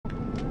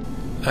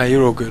Ah,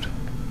 you're all good.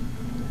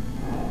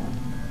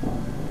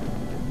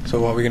 So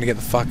what, we're gonna get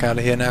the fuck out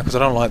of here now? Because I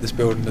don't like this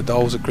building. The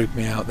dolls are creeping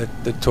me out.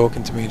 They're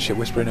talking to me and shit,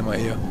 whispering in my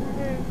ear.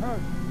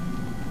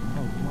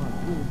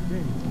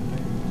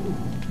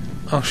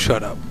 Oh,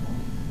 shut up.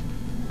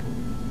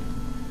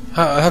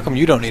 How come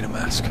you don't need a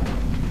mask?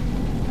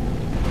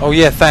 Oh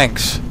yeah,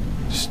 thanks.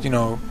 Just, you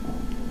know,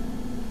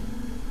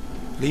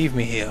 leave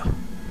me here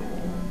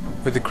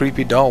with the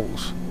creepy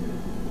dolls.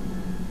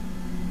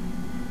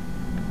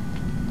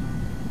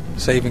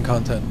 Saving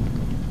content.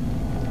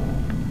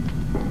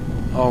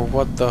 Oh,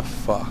 what the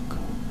fuck?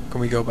 Can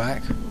we go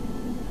back?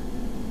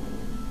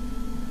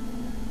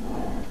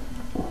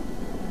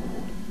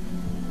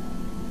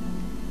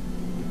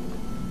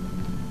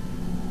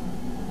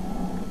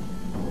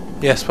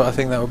 Yes, but I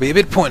think that would be a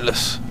bit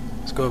pointless.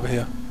 Let's go over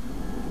here.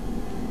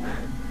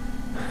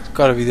 It's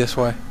gotta be this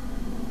way.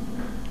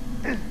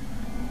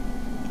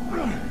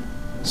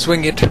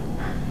 Swing it.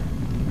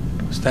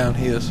 It's down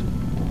here.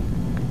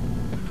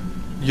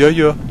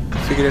 Yeah.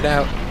 Figured it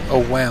out.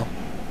 Oh wow.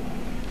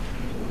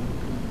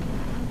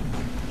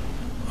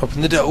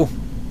 Open the door.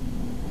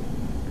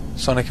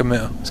 Sonic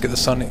emitter. Let's get the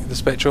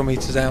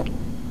spectrometers out.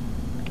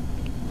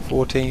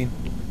 14.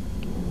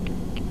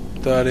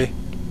 30.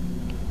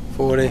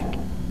 40.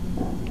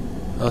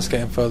 Oh, it's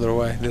getting further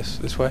away.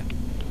 This way.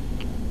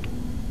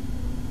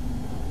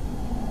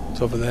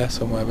 It's over there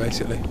somewhere,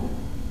 basically.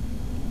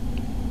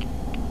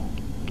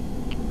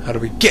 How do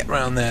we get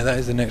round there? That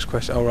is the next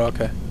question. Oh, right,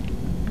 okay.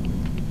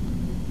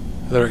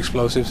 Are there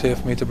explosives here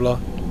for me to blow?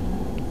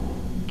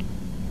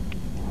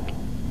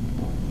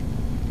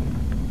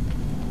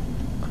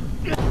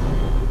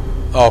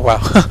 Oh, wow.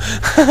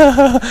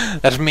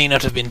 That may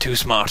not have been too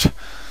smart.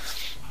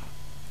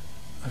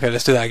 Okay,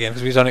 let's do that again,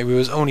 because we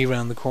was only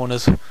round the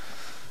corners.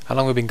 How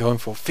long have we been going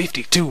for?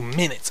 52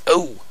 minutes!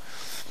 Oh!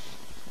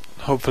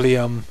 Hopefully,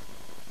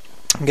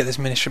 get this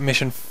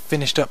mission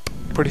finished up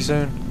pretty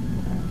soon.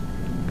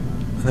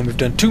 And then we've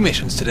done 2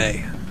 missions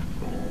today.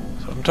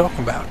 That's what I'm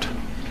talking about.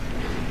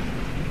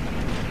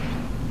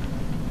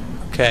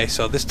 Okay,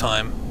 so this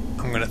time,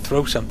 I'm gonna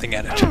throw something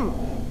at it.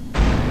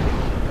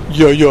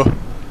 Yeah.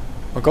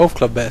 My golf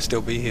club better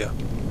still be here.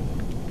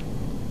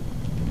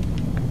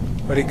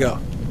 Where'd it go?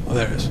 Oh,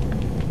 there it is.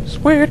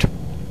 Sweet!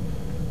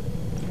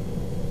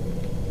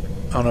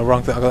 Oh no,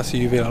 wrong thing. That's a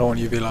UV light. I don't want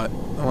UV light.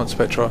 I want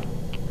Spectra.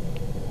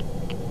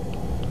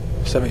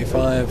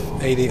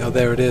 75, 80. Oh,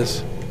 there it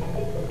is.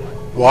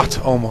 What?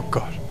 Oh my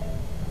god.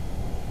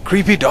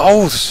 Creepy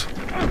dolls!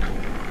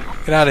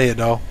 Get out of here,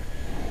 doll.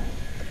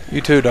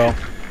 You too, doll.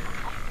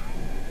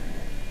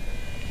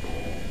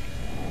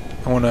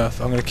 On earth.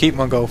 I'm gonna keep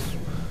my golf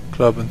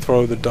club and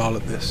throw the doll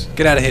at this.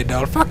 Get out of here,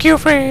 doll. Fuck you,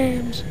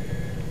 frames!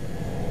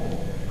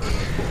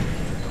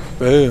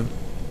 Boom.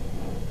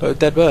 Look,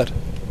 dead bird.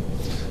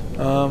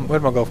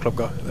 Where'd my golf club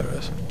go? There it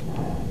is.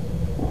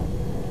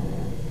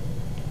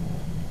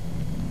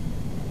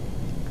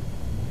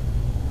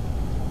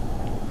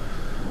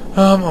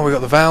 Oh, we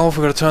got the valve.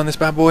 We've got to turn this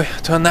bad boy.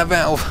 Turn that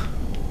valve.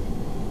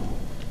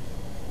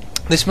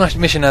 This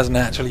mission hasn't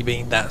actually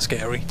been that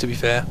scary, to be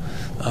fair.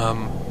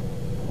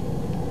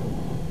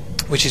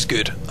 Which is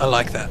good. I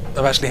like that.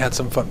 I've actually had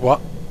some fun. What?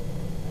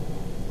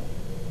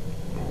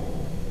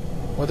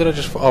 What did I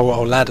just...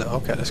 Oh, ladder.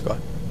 Okay, let's go.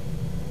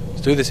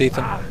 Let's do this,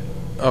 Ethan.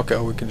 Okay,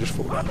 we can just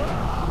fall down.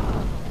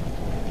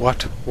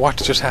 What? What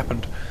just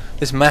happened?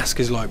 This mask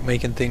is like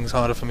making things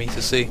harder for me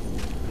to see.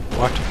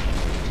 What?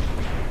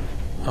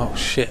 Oh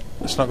shit.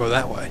 Let's not go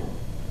that way.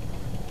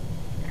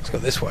 Let's go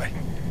this way.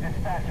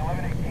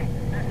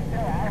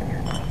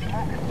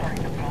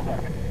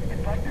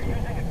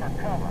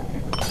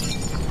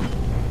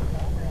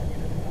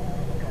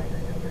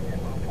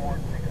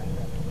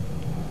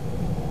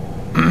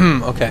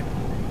 Okay.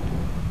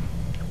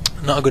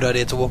 Not a good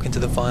idea to walk into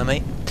the fire,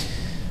 mate.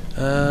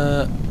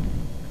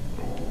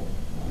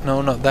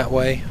 No, not that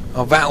way.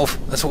 Oh, valve!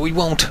 That's what we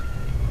want!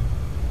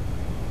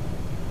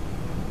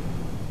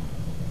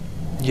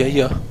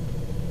 Yeah.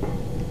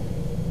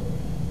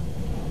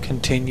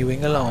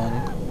 Continuing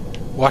along.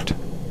 What?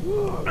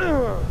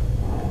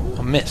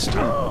 I missed.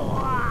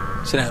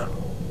 Sit down.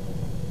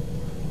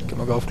 Get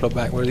my golf club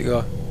back. Where did it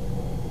go?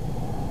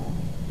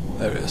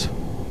 There it is.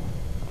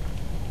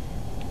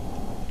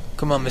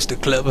 Come on,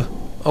 Mr. Club.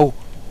 Oh.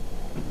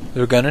 Is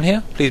there a gun in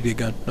here? Please be a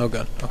gun. No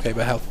gun. Okay,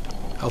 but health.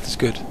 Health is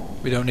good.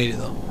 We don't need it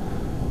though.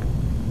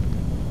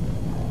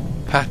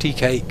 Patty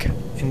cake.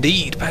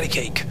 Indeed, patty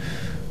cake.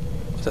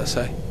 What does that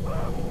say?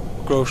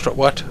 Grow strop.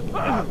 What?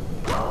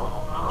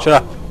 Shut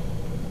up.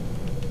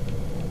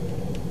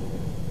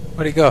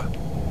 Where'd it go?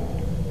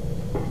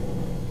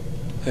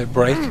 Did it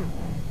break? I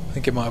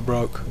think it might have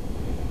broke.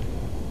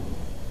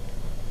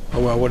 Oh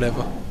well,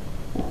 whatever.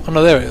 Oh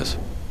no, there it is.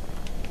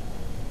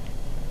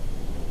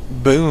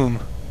 Boom.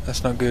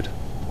 That's not good.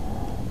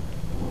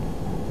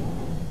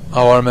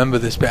 Oh, I remember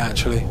this bit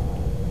actually.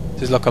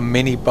 This is like a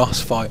mini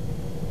boss fight.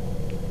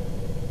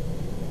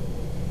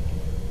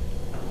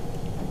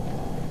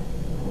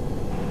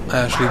 I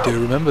actually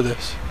do remember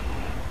this.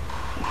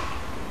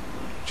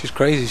 She's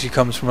crazy, she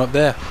comes from up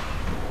there.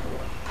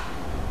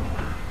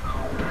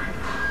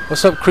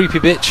 What's up, creepy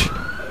bitch?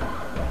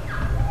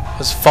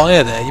 There's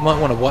fire there. You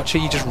might want to watch it.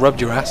 You just rubbed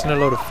your ass in a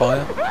load of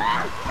fire.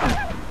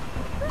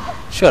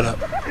 Shut up.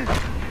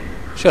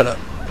 Shut up.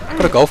 I've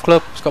got a golf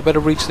club. It's got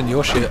better reach than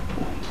your shit.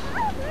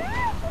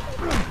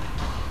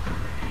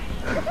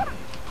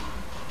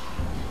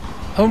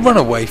 Don't run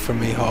away from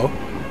me, ho.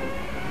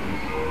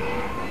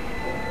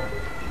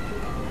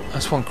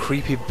 That's one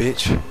creepy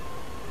bitch.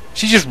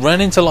 She just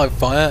ran into like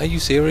fire. Are you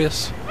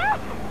serious?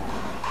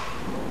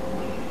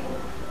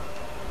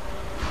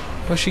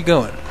 Where's she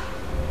going?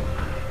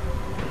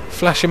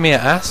 Flashing me her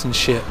ass and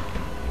shit.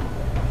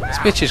 This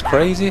bitch is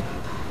crazy.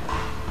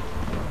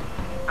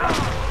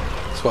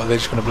 That's what, they're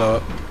just gonna blow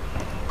up.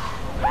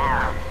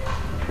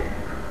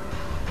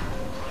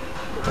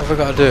 What have I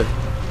gotta do?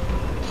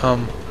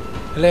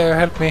 Hello,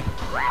 help me.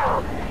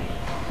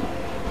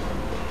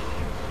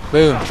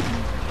 Boom.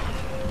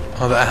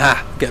 Oh,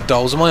 aha! Get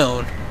dolls of my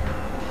own.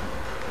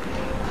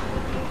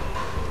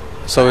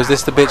 So is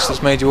this the bitch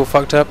that's made you all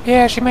fucked up?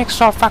 Yeah, she makes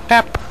us all fucked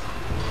up.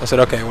 I said,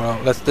 okay, well,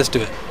 let's do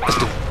it. Let's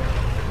do it.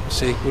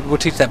 See, we'll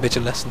teach that bitch a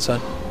lesson, son.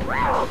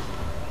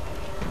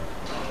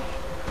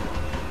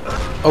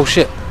 Oh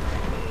shit!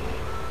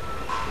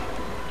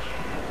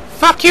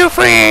 Fuck you,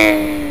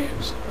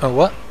 freeze! Oh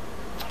what?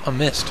 I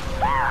missed.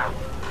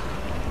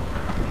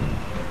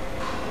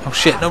 Oh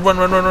shit! No, run,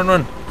 run, run, run,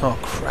 run! Oh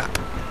crap!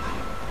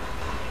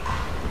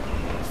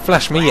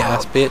 Flash me, you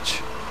ass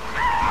bitch!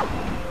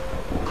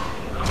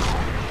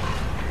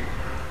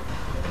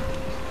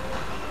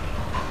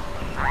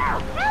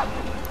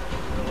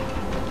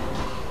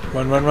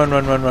 Run, run, run,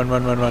 run, run, run,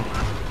 run, run, run.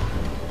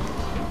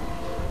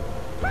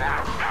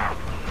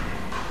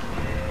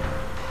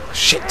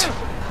 Shit!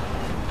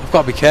 I've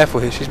got to be careful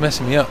here, she's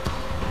messing me up.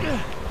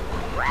 I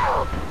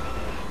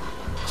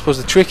suppose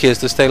the trick is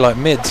to stay like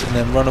mids and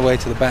then run away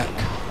to the back.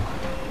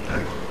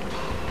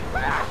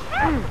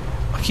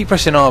 I keep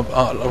pressing R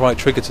right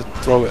trigger to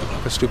throw it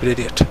like a stupid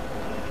idiot.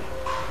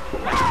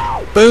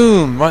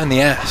 Boom! Right in the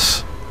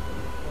ass.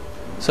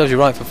 Serves you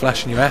right for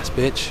flashing your ass,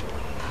 bitch.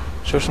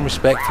 Show some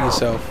respect for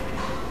yourself.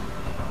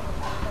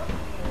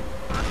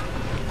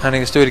 Annie,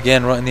 let's do it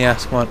again, right in the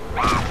ass, come on.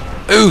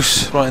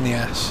 Oos! Right in the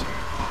ass.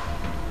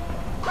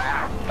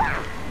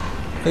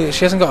 Hey,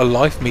 she hasn't got a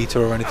life meter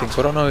or anything, so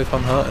I don't know if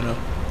I'm hurting her.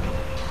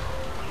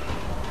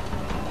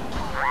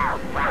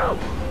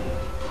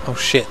 Oh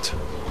shit.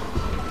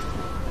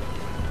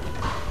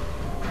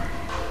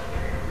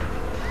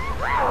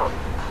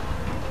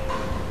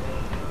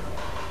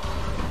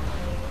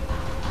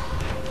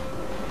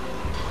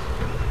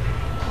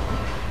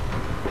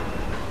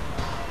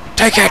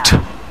 Take it!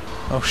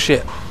 Oh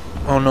shit.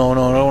 Oh no,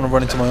 no, I don't want to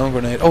run into my own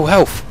grenade. Oh,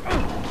 health!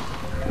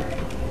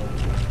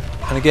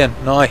 And again,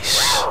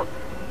 nice.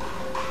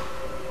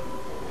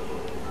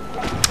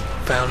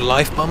 Found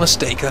life by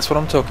mistake, that's what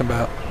I'm talking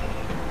about.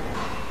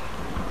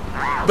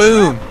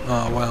 Boom!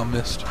 Oh wow,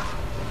 missed.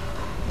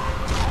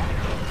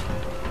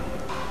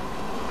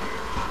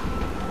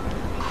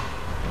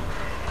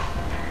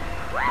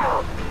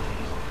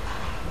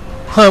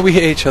 Oh, we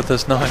hit each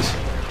other's, nice.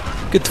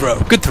 Good throw,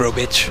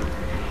 bitch.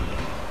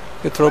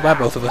 Good throw by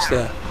both of us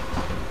there.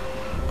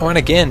 Oh, and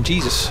again,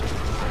 Jesus.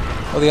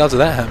 What are the odds of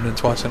that happening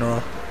twice in a row?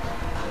 So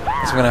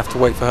I'm going to have to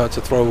wait for her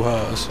to throw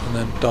hers and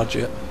then dodge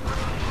it.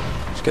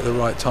 Just get the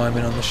right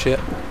timing on the shit.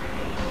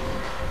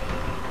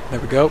 There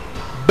we go.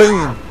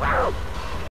 Boom!